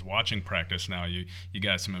sidelines watching practice now. You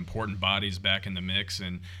got some important bodies back in the mix,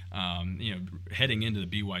 and heading into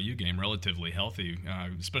the BYU game relatively healthy,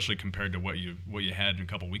 especially compared to what you had a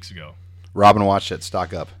couple weeks ago. Robin watched it.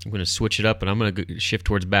 Stock up. I'm going to switch it up, and I'm going to shift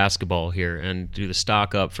towards basketball here and do the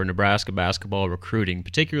stock up for Nebraska basketball recruiting,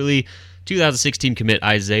 particularly 2016 commit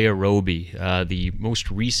Isaiah Roby. The most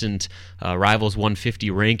recent Rivals 150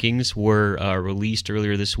 rankings were released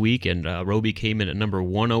earlier this week, and Roby came in at number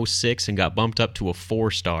 106 and got bumped up to a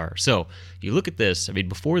 4-star. So you look at this. I mean,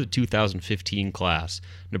 before the 2015 class,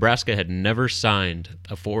 Nebraska had never signed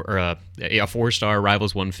a 4-star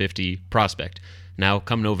Rivals 150 prospect. Now,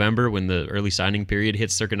 come November, when the early signing period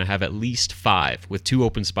hits, they're going to have at least 5, with 2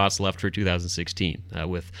 open spots left for 2016,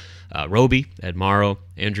 with Roby, Ed Morrow,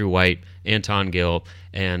 Andrew White, Anton Gill,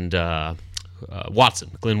 and Glenn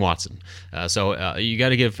Watson. So you got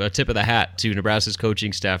to give a tip of the hat to Nebraska's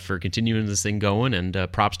coaching staff for continuing this thing going, and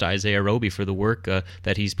props to Isaiah Roby for the work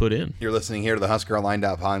that he's put in. You're listening here to the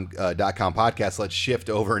HuskerOnline.com podcast. Let's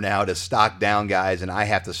shift over now to stock down, guys, and I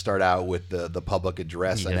have to start out with the public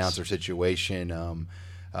address announcer situation.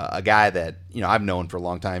 A guy that I've known for a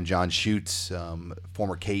long time, John Schutz,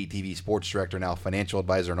 former KETV sports director, now financial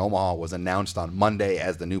advisor in Omaha, was announced on Monday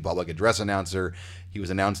as the new public address announcer. He was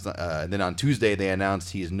announced, then on Tuesday they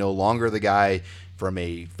announced he is no longer the guy from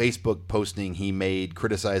a Facebook posting he made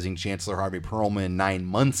criticizing Chancellor Harvey Perlman 9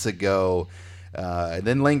 months ago. And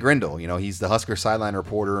then Lane Grindle, he's the Husker sideline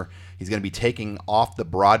reporter. He's going to be taking off the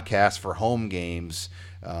broadcast for home games,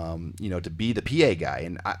 to be the PA guy.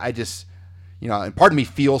 And I just... and part of me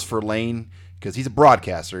feels for Lane because he's a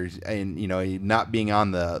broadcaster, and not being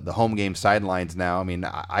on the home game sidelines now. I mean,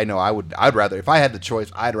 I know I'd rather, if I had the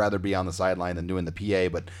choice, I'd rather be on the sideline than doing the PA.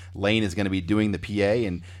 But Lane is going to be doing the PA,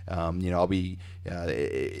 and I'll be.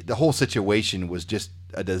 The whole situation was just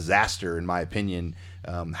a disaster, in my opinion,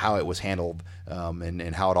 how it was handled,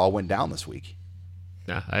 and how it all went down this week.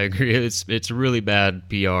 Yeah, I agree. It's really bad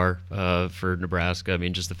PR for Nebraska. I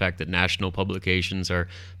mean, just the fact that national publications are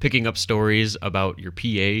picking up stories about your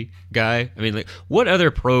PA guy. I mean, what other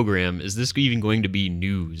program is this even going to be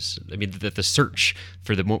news? I mean, the search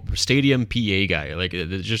for the stadium PA guy,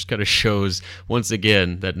 it just kind of shows once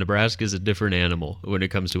again that Nebraska is a different animal when it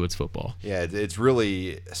comes to its football. Yeah, it's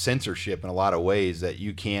really censorship in a lot of ways, that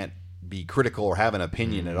you can't be critical or have an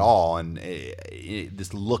opinion at all, and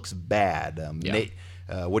this looks bad. Nate,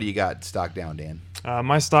 what do you got stock down, Dan?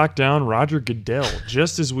 My stock down, Roger Goodell.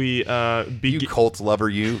 Just as we you Colts lover,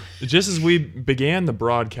 you. Just as we began the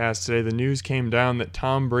broadcast today, the news came down that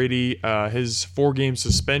Tom Brady, his 4-game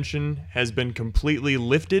suspension has been completely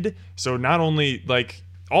lifted. So not only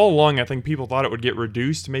all along, I think people thought it would get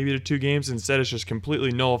reduced maybe to 2 games. Instead, it's just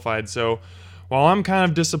completely nullified. So while I'm kind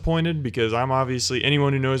of disappointed because I'm obviously,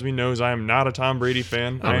 anyone who knows me knows I am not a Tom Brady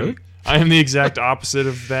fan. Really? I am the exact opposite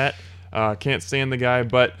of that. Can't stand the guy,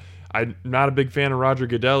 but I'm not a big fan of Roger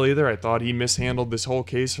Goodell either. I thought he mishandled this whole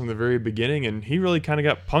case from the very beginning, and he really kind of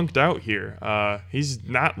got punked out here. He's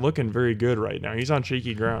not looking very good right now. He's on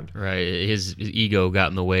shaky ground. Right. His ego got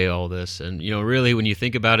in the way of all this. And, really, when you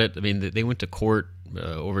think about it, I mean, they went to court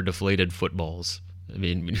over deflated footballs. I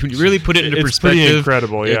mean, when you really put it into perspective, it's pretty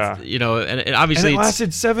incredible, yeah. And obviously and it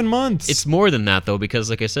lasted 7 months. It's more than that, though, because,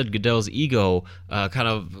 like I said, Goodell's ego kind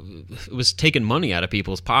of was taking money out of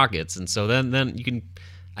people's pockets, and so then you can.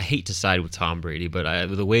 I hate to side with Tom Brady, but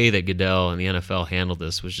the way that Goodell and the NFL handled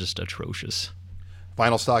this was just atrocious.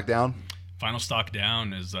 Final stock down. Final stock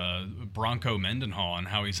down is Bronco Mendenhall and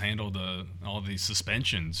how he's handled all these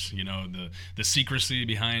suspensions. The secrecy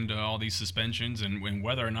behind all these suspensions and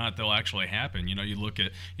whether or not they'll actually happen. You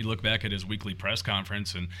look back at his weekly press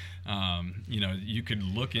conference and you could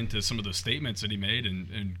look into some of the statements that he made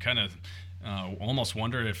and kind of almost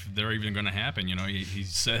wonder if they're even going to happen. He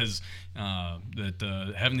says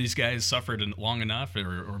that haven't these guys suffered long enough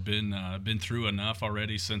or been through enough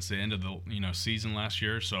already since the end of the season last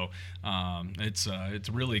year. So it's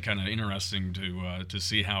really kind of interesting to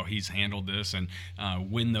see how he's handled this and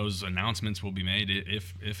when those announcements will be made,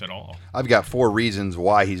 if at all. I've got 4 reasons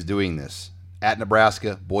why he's doing this. At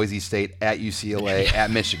Nebraska, Boise State, at UCLA,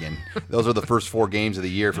 at Michigan. Those are the first 4 games of the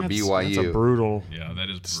year for BYU. That's a brutal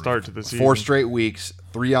brutal start to the season. 4 straight weeks,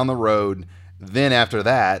 3 on the road. Then after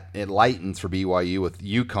that, it lightens for BYU with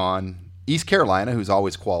UConn, East Carolina, who's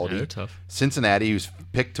always quality. Yeah, they're tough. Cincinnati, who's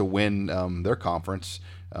picked to win their conference,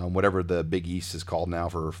 whatever the Big East is called now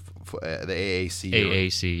for the AAC.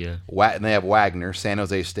 AAC, yeah. And they have Wagner, San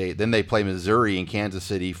Jose State. Then they play Missouri and Kansas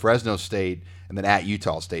City, Fresno State, and then at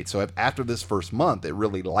Utah State. So after this first month, it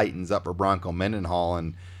really lightens up for Bronco Mendenhall,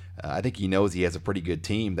 and I think he knows he has a pretty good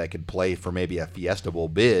team that could play for maybe a Fiesta Bowl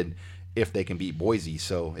bid if they can beat Boise.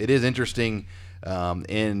 So it is interesting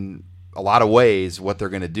in a lot of ways what they're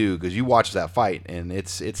going to do, because you watch that fight and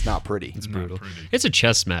it's not pretty. It's brutal. It's a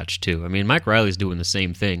chess match too. I mean, Mike Riley's doing the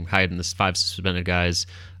same thing, hiding the 5 suspended guys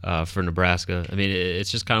for Nebraska. I mean, it's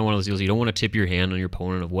just kind of one of those deals. You don't want to tip your hand on your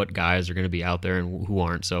opponent of what guys are going to be out there and who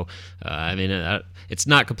aren't. So, I mean, it's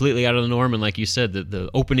not completely out of the norm. And like you said, the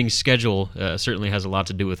opening schedule certainly has a lot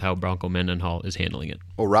to do with how Bronco Mendenhall is handling it.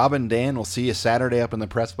 Well, Rob and Dan, we'll see you Saturday up in the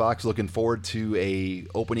press box. Looking forward to a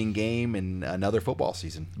opening game and another football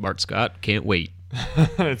season. Bart Scott, can't wait.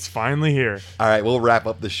 It's finally here. All right, we'll wrap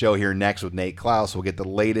up the show here next with Nate Klaus. We'll get the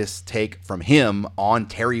latest take from him on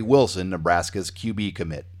Terry Wilson, Nebraska's QB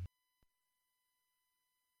commit.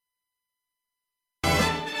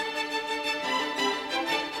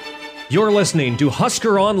 You're listening to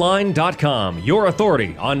HuskerOnline.com, your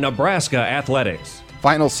authority on Nebraska athletics.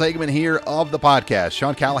 Final segment here of the podcast.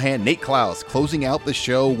 Sean Callahan, Nate Klaus, closing out the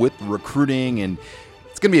show with recruiting, and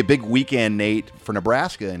it's going to be a big weekend, Nate, for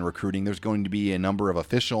Nebraska in recruiting. There's going to be a number of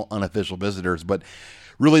official, unofficial visitors, but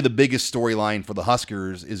really the biggest storyline for the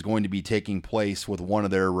Huskers is going to be taking place with one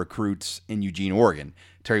of their recruits in Eugene, Oregon.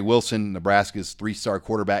 Terry Wilson, Nebraska's 3-star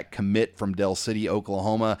quarterback commit from Del City,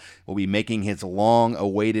 Oklahoma, will be making his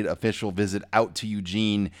long-awaited official visit out to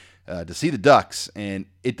Eugene to see the Ducks, and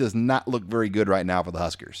it does not look very good right now for the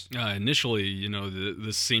Huskers. Initially,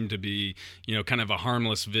 this seemed to be, kind of a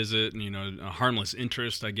harmless visit, a harmless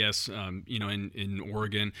interest, I guess, in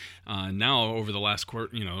Oregon. Now, over the last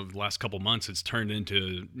couple months, it's turned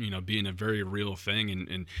into, being a very real thing.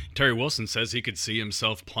 And Terry Wilson says he could see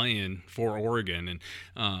himself playing for Oregon. And,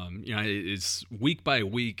 it's week by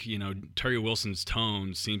week, Terry Wilson's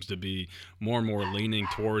tone seems to be more and more leaning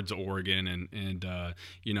towards Oregon. And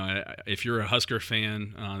if you're a Husker fan,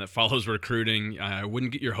 that follows recruiting, I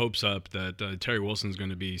wouldn't get your hopes up that Terry Wilson's going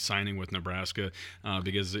to be signing with Nebraska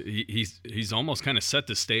because he's almost kind of set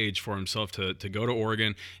the stage for himself to go to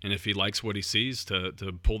Oregon, and if he likes what he sees, to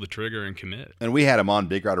pull the trigger and commit. And we had him on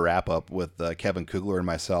Big Rod Wrap Up with Kevin Kugler and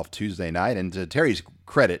myself Tuesday night, and to Terry's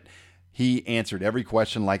credit, he answered every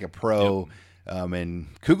question like a pro. Yep. And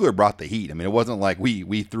Kugler brought the heat. I mean, it wasn't like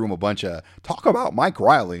we threw him a bunch of talk about Mike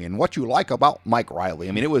Riley and what you like about Mike Riley.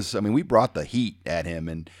 I mean, we brought the heat at him,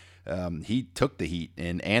 and he took the heat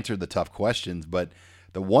and answered the tough questions. But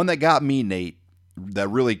the one that got me, Nate, that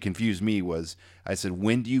really confused me was I said,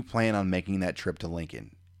 when do you plan on making that trip to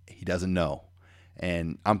Lincoln? He doesn't know.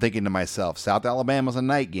 And I'm thinking to myself, South Alabama's a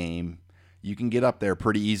night game. You can get up there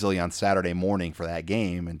pretty easily on Saturday morning for that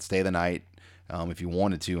game and stay the night if you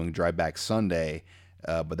wanted to and drive back Sunday.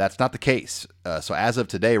 But that's not the case. So as of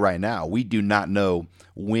today, right now, we do not know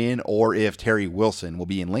when or if Terry Wilson will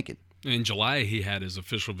be in Lincoln. In July, he had his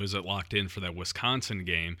official visit locked in for that Wisconsin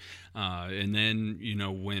game, and then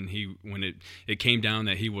when it came down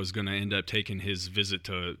that he was going to end up taking his visit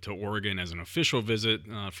to Oregon as an official visit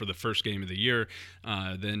for the first game of the year,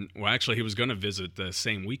 actually he was going to visit the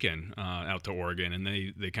same weekend out to Oregon, and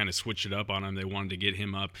they kind of switched it up on him. They wanted to get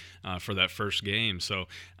him up for that first game, so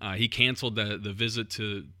he canceled the visit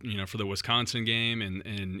to for the Wisconsin game,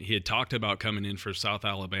 and he had talked about coming in for South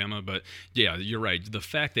Alabama, but yeah, you're right. The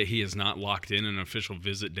fact that he is not locked in an official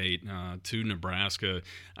visit date to Nebraska,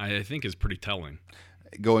 I think is pretty telling.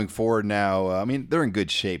 Going forward now, they're in good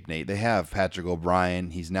shape, Nate. They have Patrick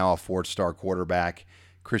O'Brien. He's now a 4-star quarterback.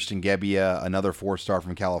 Christian Gebbia, another 4-star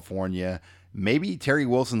from California. Maybe Terry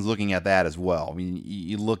Wilson's looking at that as well.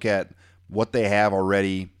 You look at what they have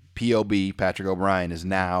already. POB, Patrick O'Brien, is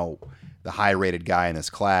now the high-rated guy in this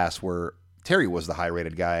class, where Terry was the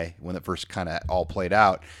high-rated guy when it first kind of all played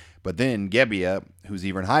out. But then Gebbia, who's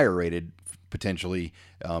even higher rated potentially,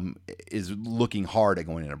 is looking hard at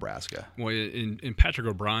going to Nebraska. Well, and Patrick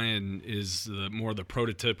O'Brien is more the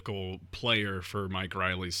prototypical player for Mike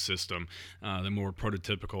Riley's system, the more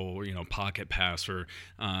prototypical, pocket passer.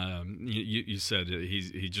 You said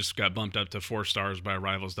he just got bumped up to 4 stars by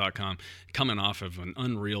Rivals.com, coming off of an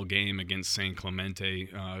unreal game against San Clemente,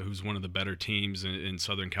 who's one of the better teams in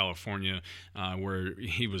Southern California, where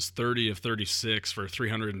he was 30 of 36 for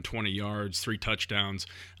 320 yards, 3 touchdowns,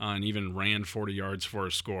 and even ran 40 yards for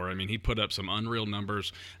a score. He put up some unreal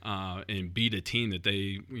numbers and beat a team that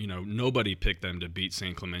nobody picked them to beat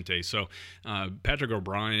San Clemente. So Patrick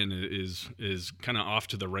O'Brien is kind of off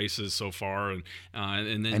to the races so far,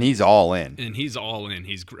 and he's all in. And he's all in.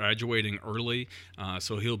 He's graduating early,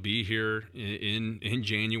 so he'll be here in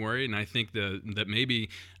January. And I think that maybe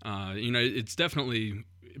it's definitely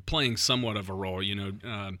playing somewhat of a role.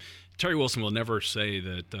 Terry Wilson will never say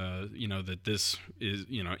that that this is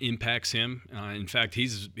impacts him. In fact,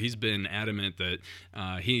 he's been adamant that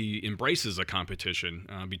he embraces a competition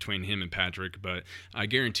between him and Patrick. But I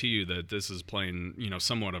guarantee you that this is playing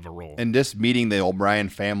somewhat of a role. And just meeting the O'Brien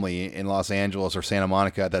family in Los Angeles or Santa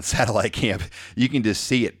Monica at that satellite camp, you can just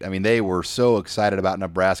see it. They were so excited about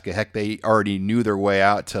Nebraska. Heck, they already knew their way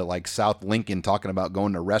out to like South Lincoln, talking about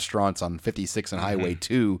going to restaurants on 56 and Highway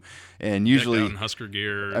 2. And usually, Husker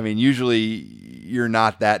gear. Usually you're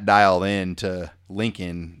not that dialed in to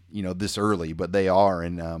Lincoln, this early, but they are.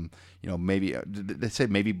 And maybe they said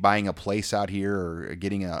maybe buying a place out here or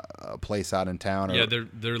getting a place out in town. Yeah,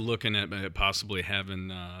 they're looking at possibly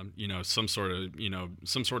having some sort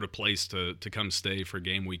of place to come stay for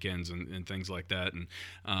game weekends and things like that. And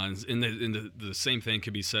the same thing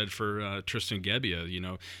could be said for Tristan Gebbia.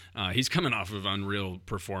 He's coming off of unreal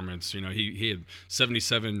performance. He had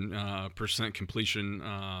 77% completion.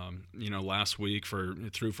 Last week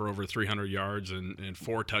threw for over 300 yards and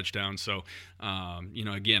 4 touchdowns. So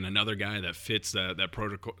again, another guy that fits that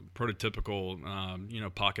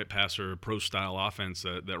prototypical pocket passer pro style offense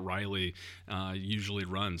that Riley usually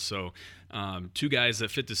runs. So 2 guys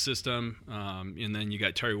that fit the system, and then you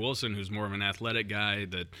got Terry Wilson, who's more of an athletic guy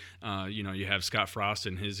that you have Scott Frost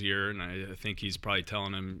in his ear, and I think he's probably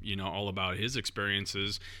telling him all about his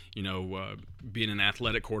experiences, being an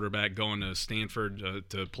athletic quarterback, going to Stanford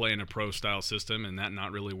to play in a pro style system and that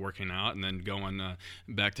not really working out, and then going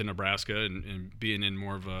back to Nebraska and being in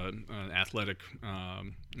more of an athletic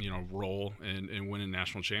role and winning a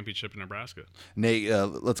national championship in Nebraska. Nate,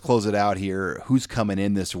 let's close it out here. Who's coming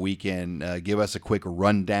in this weekend? Give us a quick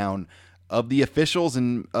rundown of the officials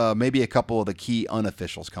and maybe a couple of the key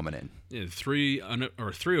unofficials coming in. Yeah, three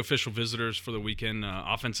official visitors for the weekend.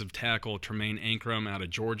 Offensive tackle Tremaine Ankrum out of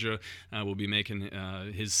Georgia will be making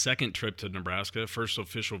his second trip to Nebraska, first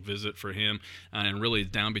official visit for him, and really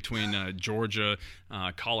down between Georgia,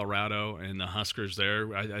 Colorado, and the Huskers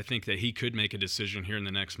there. I think that he could make a decision here in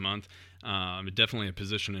the next month. Definitely a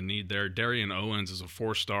position of need there. Darian Owens is a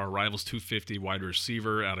 4-star Rivals 250 wide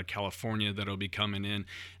receiver out of California that'll be coming in.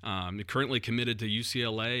 Currently currently committed to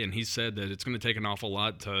UCLA, and he said that it's going to take an awful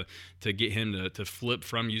lot to get him to flip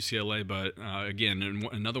from UCLA. But again,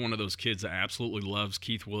 another one of those kids that absolutely loves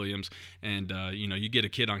Keith Williams, and you get a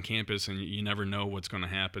kid on campus and you never know what's going to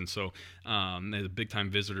happen. So a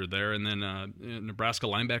big-time visitor there. And then Nebraska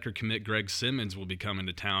linebacker commit Greg Simmons will be coming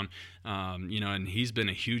to town. And he's been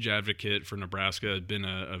a huge advocate for Nebraska, been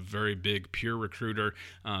a very big peer recruiter,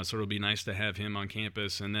 so it'll be nice to have him on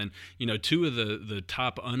campus. And then, two of the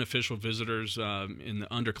top unofficial visitors in the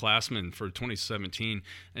underclassmen for 2017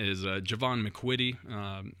 is Javon McQuitty,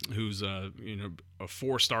 who's a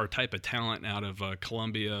 4-star type of talent out of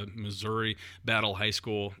Columbia, Missouri, Battle High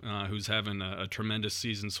School, who's having a tremendous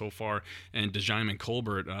season so far, and DeJaimin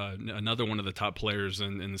Colbert, another one of the top players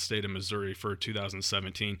in the state of Missouri for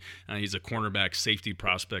 2017. He's a cornerback safety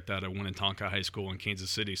prospect out of Winnetonka High School in Kansas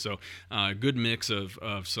City. So good mix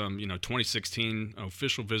of some 2016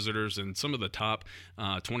 official visitors and some of the top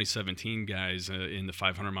 2017 guys in the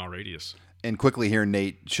 500-mile radius. And quickly here,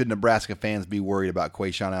 Nate, should Nebraska fans be worried about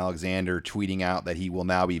Quayshawn Alexander tweeting out that he will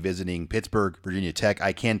now be visiting Pittsburgh, Virginia Tech?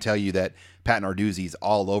 I can tell you that Pat Narduzzi's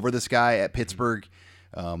all over this guy at Pittsburgh,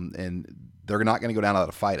 and they're not going to go down without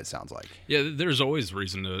a fight, it sounds like. Yeah, there's always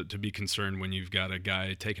reason to be concerned when you've got a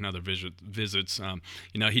guy taking other visits.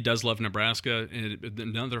 He does love Nebraska. And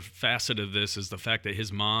another facet of this is the fact that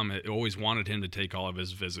his mom always wanted him to take all of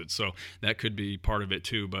his visits. So that could be part of it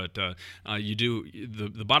too. But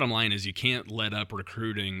the bottom line is you can't let up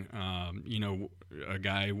recruiting, a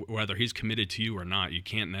guy, whether he's committed to you or not. You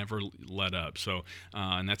can't never let up. So,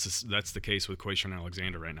 and that's the case with Quayshawn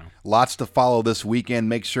Alexander right now. Lots to follow this weekend.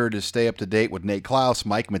 Make sure to stay up to date with Nate Klaus,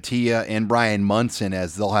 Mike Mattia, and Brian Munson,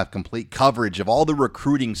 as they'll have complete coverage of all the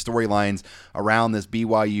recruiting storylines around this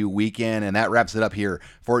BYU weekend. And that wraps it up here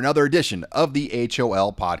for another edition of the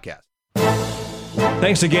HOL Podcast.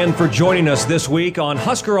 Thanks again for joining us this week on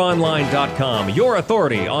HuskerOnline.com, your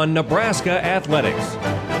authority on Nebraska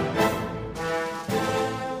athletics.